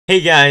Hey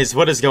guys,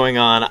 what is going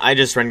on?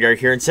 iJustRengar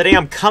here, and today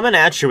I'm coming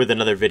at you with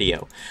another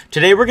video.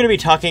 Today we're going to be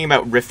talking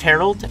about Rift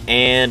Herald,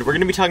 and we're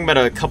going to be talking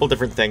about a couple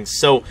different things.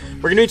 So,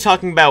 we're going to be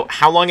talking about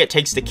how long it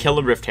takes to kill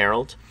a Rift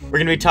Herald, we're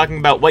going to be talking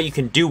about what you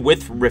can do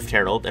with Rift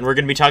Herald, and we're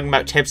going to be talking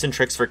about tips and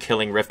tricks for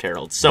killing Rift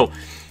Herald. So,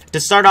 to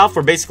start off,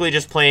 we're basically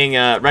just playing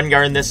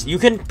Rengar in this. You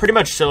can pretty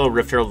much solo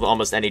Rift Herald with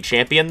almost any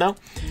champion, though.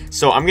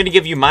 So I'm going to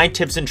give you my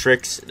tips and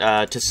tricks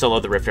to solo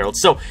the Rift Herald.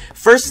 So,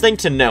 first thing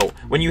to know,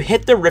 when you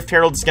hit the Rift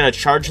Herald, it's going to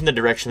charge in the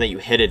direction that you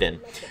hit it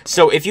in.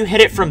 So if you hit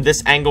it from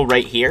this angle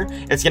right here,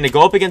 it's going to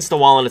go up against the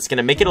wall, and it's going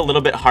to make it a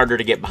little bit harder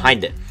to get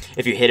behind it.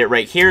 If you hit it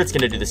right here, it's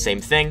going to do the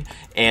same thing,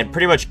 and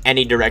pretty much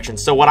any direction.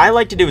 So what I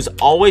like to do is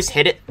always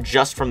hit it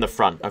just from the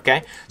front,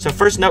 okay? So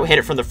first note, hit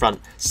it from the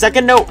front.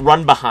 Second note,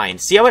 run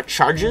behind. See how it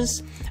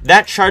charges?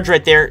 That charge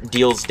right there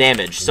deals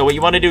damage. So what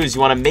you want to do is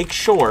you want to make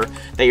sure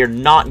that you're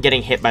not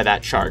getting hit by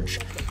that charge.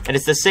 And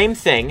it's the same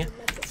thing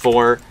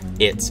for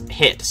its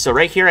hit. So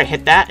right here I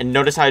hit that, and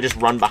notice how I just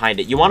run behind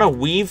it. You want to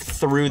weave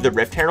through the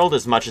Rift Herald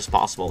as much as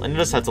possible. And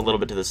notice that's a little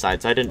bit to the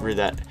side, so I didn't read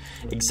that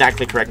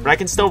exactly correct. But I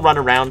can still run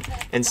around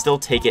and still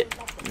take it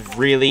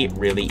really,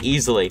 really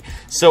easily.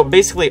 So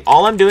basically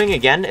all I'm doing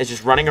again is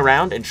just running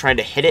around and trying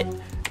to hit it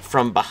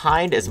from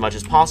behind as much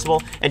as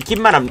possible. And keep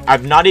in mind,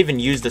 I've not even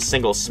used a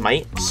single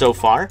smite so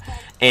far,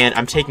 and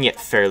I'm taking it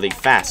fairly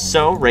fast.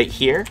 So right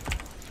here,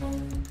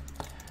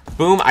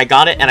 boom, I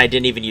got it, and I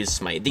didn't even use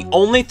smite. The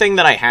only thing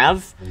that I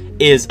have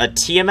is a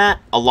Tiamat,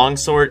 a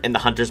longsword, and the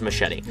hunter's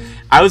machete.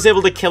 I was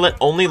able to kill it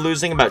only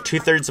losing about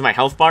 2/3 of my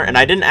health bar, and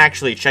I didn't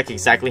actually check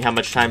exactly how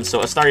much time.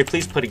 So Astari,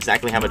 please put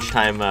exactly how much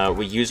time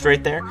we used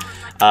right there,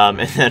 and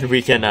then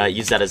we can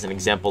use that as an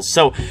example.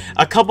 So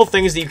a couple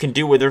things that you can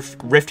do with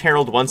Rift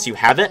Herald once you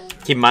have it.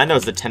 Keep in mind that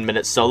was the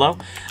 10-minute solo.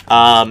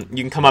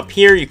 You can come up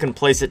here, you can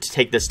place it to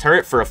take this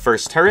turret for a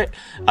first turret.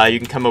 You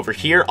can come over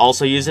here,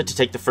 also use it to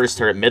take the first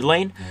turret mid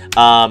lane.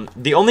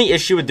 The only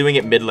issue with doing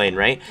it mid lane,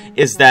 right,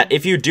 is that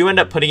if you do end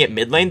up putting it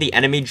mid lane, the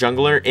enemy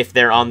jungler, if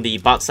they're on the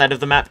bot side of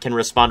the map, can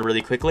respond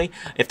really quickly.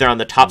 If they're on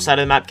the top side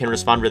of the map, can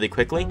respond really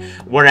quickly.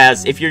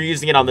 Whereas if you're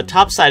using it on the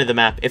top side of the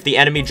map, if the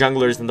enemy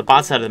jungler is on the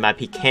bot side of the map,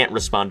 he can't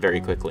respond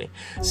very quickly.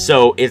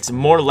 So it's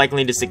more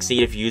likely to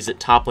succeed if you use it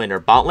top lane or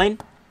bot lane,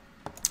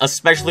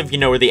 especially if you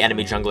know where the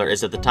enemy jungler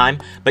is at the time.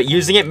 But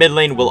using it mid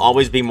lane will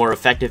always be more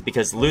effective,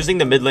 because losing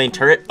the mid lane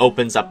turret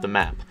opens up the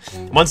map.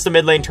 Once the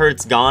mid lane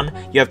turret's gone,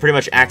 you have pretty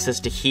much access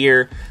to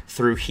here,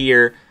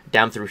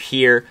 down through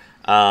here,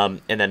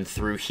 and then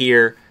through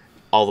here,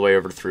 all the way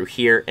over through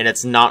here, and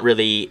it's not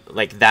really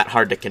like that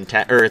hard to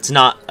contest, or it's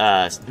not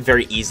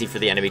very easy for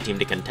the enemy team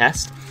to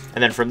contest.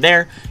 And then from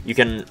there, you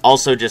can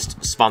also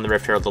just spawn the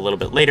Rift Herald a little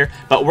bit later.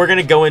 But we're going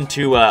to go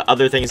into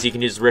other things you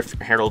can use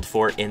Rift Herald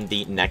for in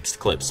the next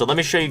clip. So let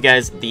me show you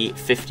guys the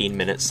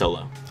 15-minute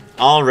solo.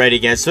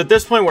 Alrighty guys, so at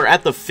this point we're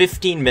at the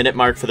 15-minute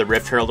mark for the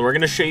Rift Herald, and we're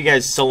going to show you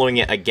guys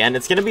soloing it again.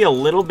 It's going to be a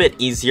little bit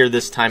easier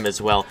this time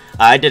as well.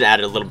 I did add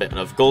a little bit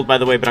of gold, by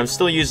the way, but I'm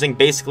still using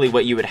basically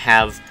what you would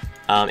have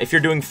if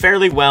you're doing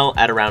fairly well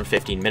at around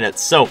 15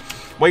 minutes. So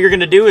what you're going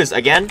to do is,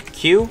 again,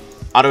 Q,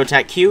 auto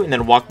attack Q, and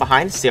then walk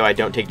behind. See how I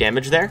don't take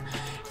damage there?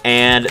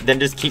 And then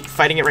just keep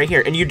fighting it right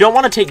here. And you don't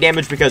want to take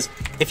damage, because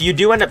if you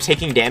do end up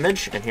taking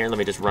damage, and here, let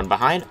me just run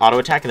behind, auto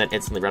attack, and then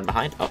instantly run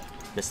behind. Oh,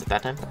 missed it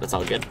that time. That's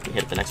all good. We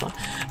hit it the next one.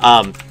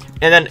 And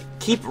then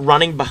keep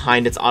running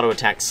behind its auto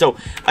attack. So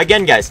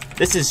again, guys,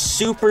 this is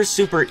super,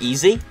 super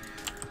easy.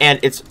 And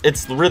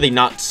it's really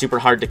not super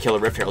hard to kill a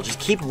Rift Herald.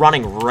 Just keep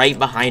running right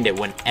behind it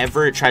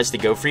whenever it tries to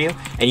go for you,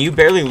 and you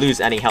barely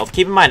lose any health.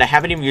 Keep in mind, I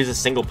haven't even used a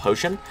single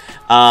potion.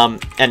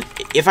 And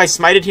if I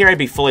smited here, I'd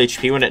be full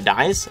HP when it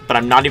dies, but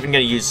I'm not even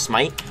going to use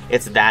smite.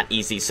 It's that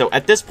easy. So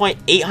at this point,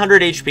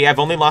 800 HP. I've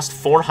only lost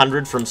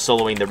 400 from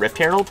soloing the Rift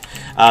Herald.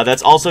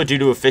 That's also due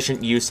to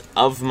efficient use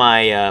of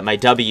my my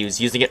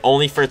W's, using it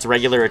only for its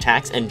regular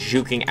attacks and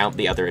juking out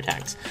the other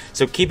attacks.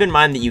 So keep in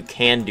mind that you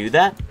can do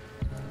that,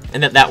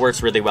 and that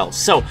works really well.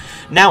 So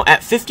now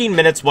at 15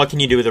 minutes, what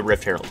can you do with a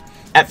Rift Herald?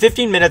 At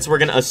 15 minutes, we're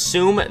going to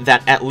assume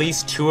that at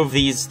least 2 of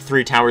these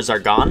 3 towers are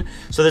gone.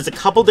 So there's a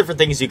couple different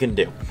things you can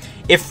do.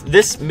 If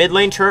this mid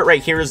lane turret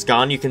right here is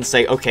gone, you can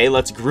say, okay,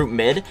 let's group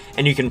mid,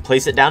 and you can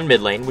place it down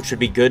mid lane, which would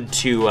be good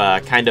to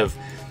kind of,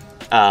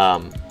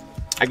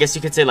 I guess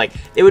you could say, like,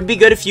 it would be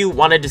good if you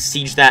wanted to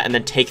siege that and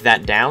then take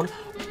that down.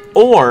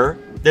 Or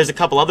there's a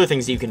couple other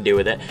things that you can do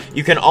with it.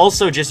 You can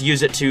also just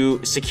use it to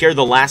secure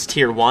the last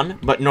tier 1,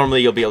 but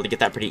normally you'll be able to get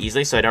that pretty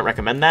easily, so I don't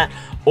recommend that.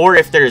 Or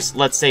if there's,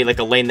 let's say, like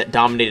a lane that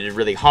dominated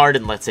really hard,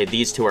 and let's say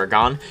these 2 are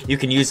gone, you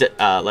can use it,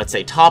 let's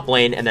say, top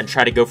lane, and then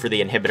try to go for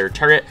the inhibitor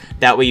turret.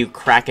 That way you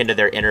crack into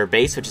their inner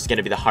base, which is going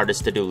to be the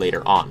hardest to do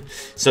later on.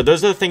 So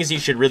those are the things you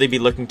should really be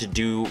looking to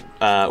do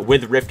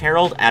with Rift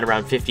Herald at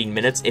around 15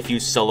 minutes if you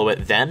solo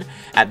it then,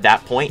 at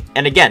that point.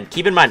 And again,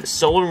 keep in mind,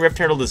 soloing Rift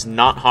Herald is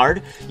not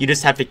hard. You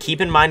just have to keep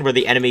in mind where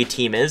the enemy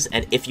team is,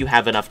 and if you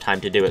have enough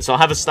time to do it. So I'll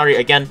have Astari,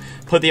 again,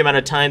 put the amount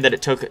of time that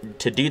it took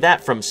to do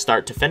that from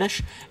start to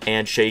finish,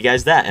 and show you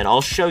guys that. And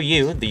I'll show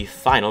you the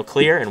final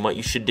clear and what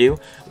you should do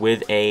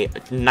with a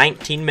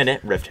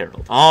 19-minute Rift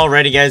Herald.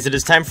 Alrighty guys, it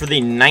is time for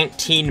the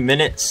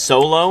 19-minute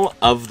solo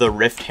of the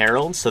Rift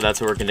Herald, so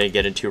that's what we're going to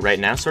get into right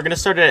now. So we're going to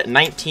start it at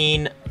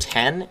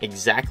 19:10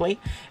 exactly,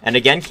 and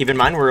again, keep in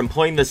mind we're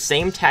employing the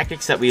same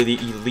tactics that we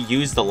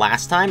used the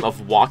last time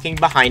of walking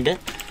behind it.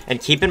 And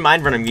keep in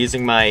mind when I'm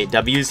using my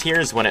W's here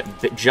is when it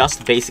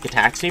just basic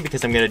attacks me,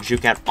 because I'm going to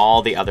juke out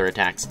all the other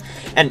attacks.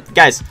 And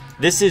guys,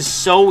 this is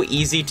so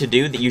easy to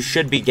do that you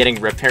should be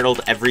getting Rift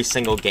Herald every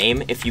single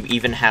game if you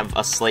even have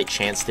a slight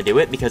chance to do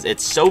it, because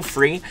it's so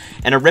free,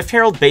 and a Rift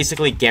Herald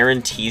basically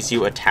guarantees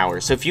you a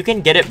tower. So if you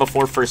can get it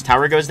before first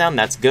tower goes down,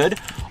 that's good.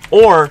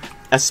 Or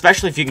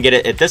especially if you can get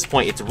it at this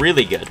point, it's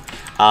really good.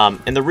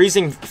 And the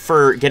reason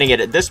for getting it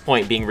at this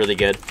point being really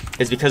good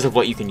is because of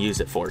what you can use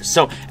it for.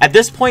 So at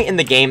this point in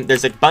the game,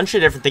 there's a bunch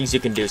of different things you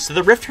can do. So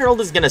the Rift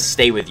Herald is going to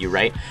stay with you,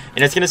 right?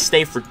 And it's going to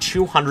stay for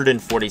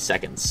 240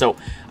 seconds. So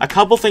a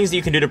couple things that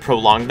you can do to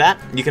prolong that.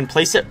 You can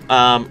place it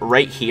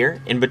right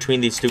here in between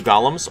these two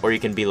golems, or you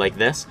can be like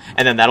this,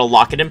 and then that'll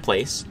lock it in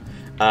place.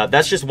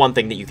 That's just one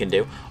thing that you can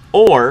do.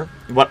 Or,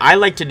 what I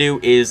like to do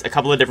is a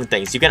couple of different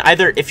things. You can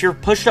either, if you're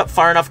pushed up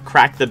far enough,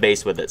 crack the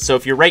base with it. So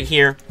if you're right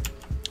here,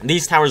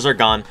 these towers are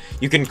gone,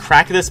 you can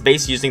crack this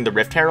base using the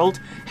Rift Herald,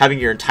 having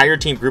your entire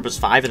team group as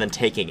 5 and then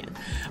taking it.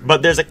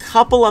 But there's a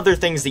couple other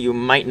things that you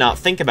might not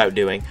think about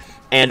doing.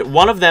 And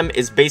one of them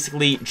is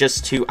basically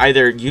just to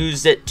either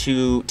use it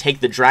to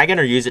take the dragon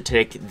or use it to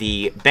take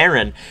the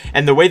Baron.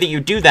 And the way that you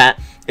do that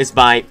is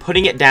by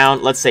putting it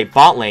down, let's say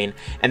bot lane,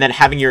 and then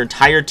having your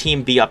entire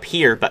team be up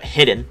here but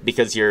hidden,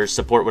 because your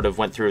support would have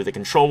went through with the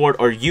control ward,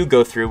 or you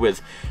go through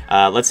with,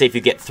 let's say if you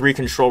get 3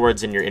 control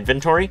wards in your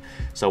inventory.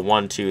 So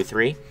 1, 2,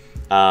 3.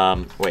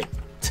 Wait.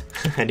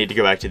 I need to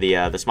go back to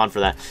the spawn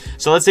for that.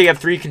 So let's say you have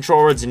 3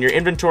 control wards in your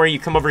inventory. You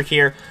come over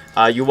here,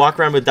 you walk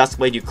around with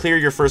Duskblade, you clear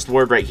your first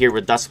ward right here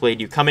with Duskblade,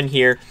 you come in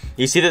here,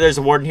 you see that there's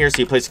a ward in here, so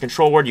you place a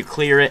control ward, you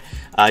clear it,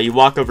 you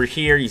walk over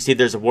here, you see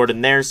there's a ward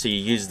in there, so you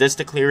use this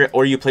to clear it,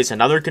 or you place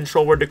another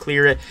control ward to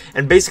clear it,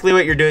 and basically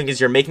what you're doing is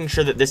you're making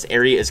sure that this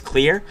area is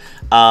clear.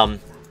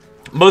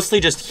 Mostly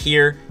just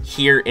here,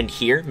 here, and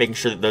here, making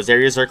sure that those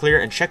areas are clear,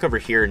 and check over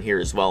here and here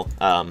as well.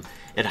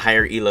 At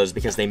higher elos,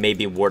 because they may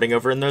be warding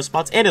over in those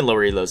spots, and in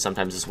lower elos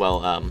sometimes as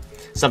well.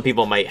 Some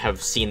people might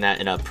have seen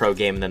that in a pro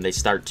game, and then they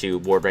start to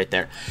ward right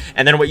there.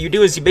 And then what you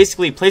do is you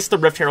basically place the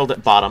Rift Herald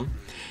at bottom,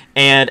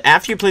 and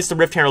after you place the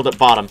Rift Herald at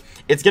bottom,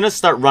 it's going to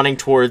start running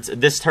towards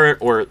this turret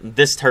or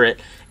this turret,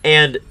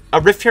 and a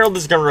Rift Herald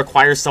is going to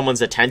require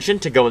someone's attention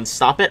to go and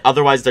stop it,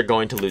 otherwise they're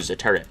going to lose a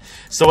turret.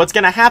 So what's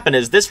going to happen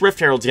is this Rift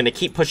Herald is going to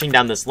keep pushing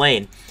down this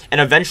lane, and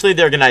eventually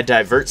they're going to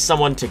divert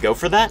someone to go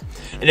for that.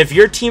 And if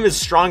your team is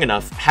strong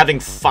enough, having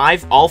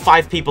all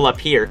 5 people up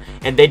here,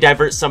 and they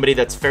divert somebody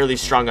that's fairly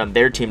strong on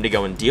their team to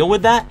go and deal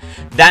with that,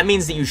 that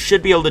means that you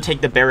should be able to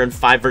take the Baron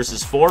 5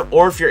 versus 4,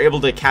 or if you're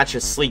able to catch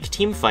a sleek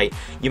team fight,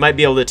 you might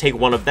be able to take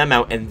one of them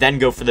out and then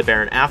go for the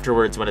Baron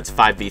afterwards when it's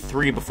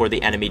 5v3 before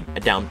the enemy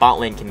down bot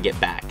lane can get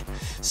back.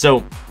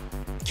 So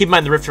keep in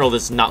mind the Rift Herald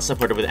is not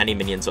supported with any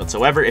minions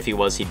whatsoever. If he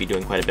was, he'd be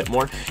doing quite a bit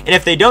more. And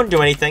if they don't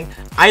do anything,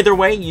 either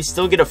way, you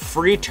still get a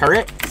free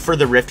turret for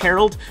the Rift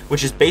Herald,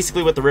 which is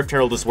basically what the Rift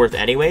Herald is worth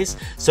anyways.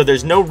 So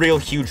there's no real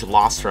huge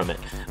loss from it.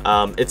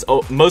 It's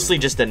mostly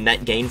just a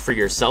net gain for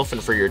yourself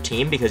and for your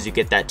team, because you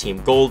get that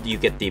team gold, you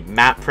get the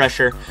map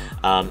pressure,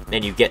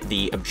 and you get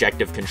the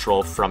objective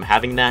control from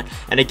having that.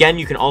 And again,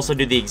 you can also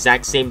do the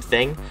exact same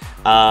thing,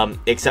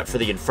 except for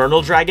the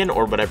Infernal Dragon,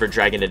 or whatever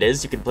dragon it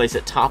is. You can place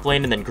it top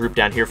lane and then group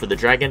down here for the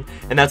dragon,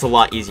 and that's a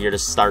lot easier to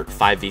start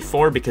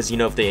 5v4, because you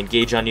know if they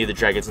engage on you, the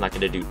dragon's not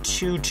going to do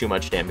too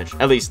much damage,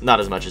 at least not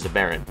as much as a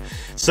Baron.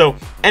 So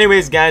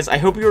anyways guys, I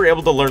hope you were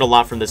able to learn a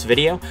lot from this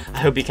video. I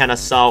hope you kind of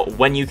saw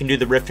when you can do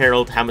the Rift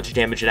Herald, how much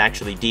damage it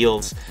actually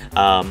deals,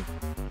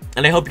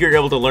 and I hope you're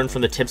able to learn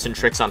from the tips and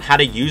tricks on how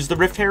to use the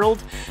Rift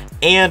Herald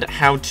and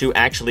how to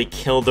actually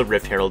kill the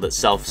Rift Herald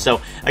itself. So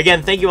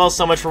again, thank you all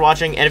so much for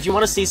watching, and if you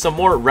want to see some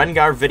more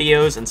Rengar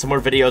videos and some more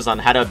videos on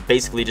how to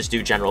basically just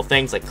do general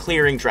things like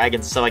clearing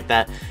dragons, stuff like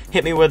that,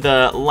 hit me with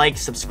a like,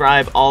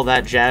 subscribe, all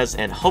that jazz,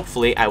 and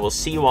hopefully I will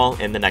see you all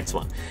in the next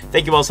one.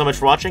 Thank you all so much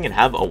for watching, and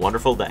have a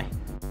wonderful day.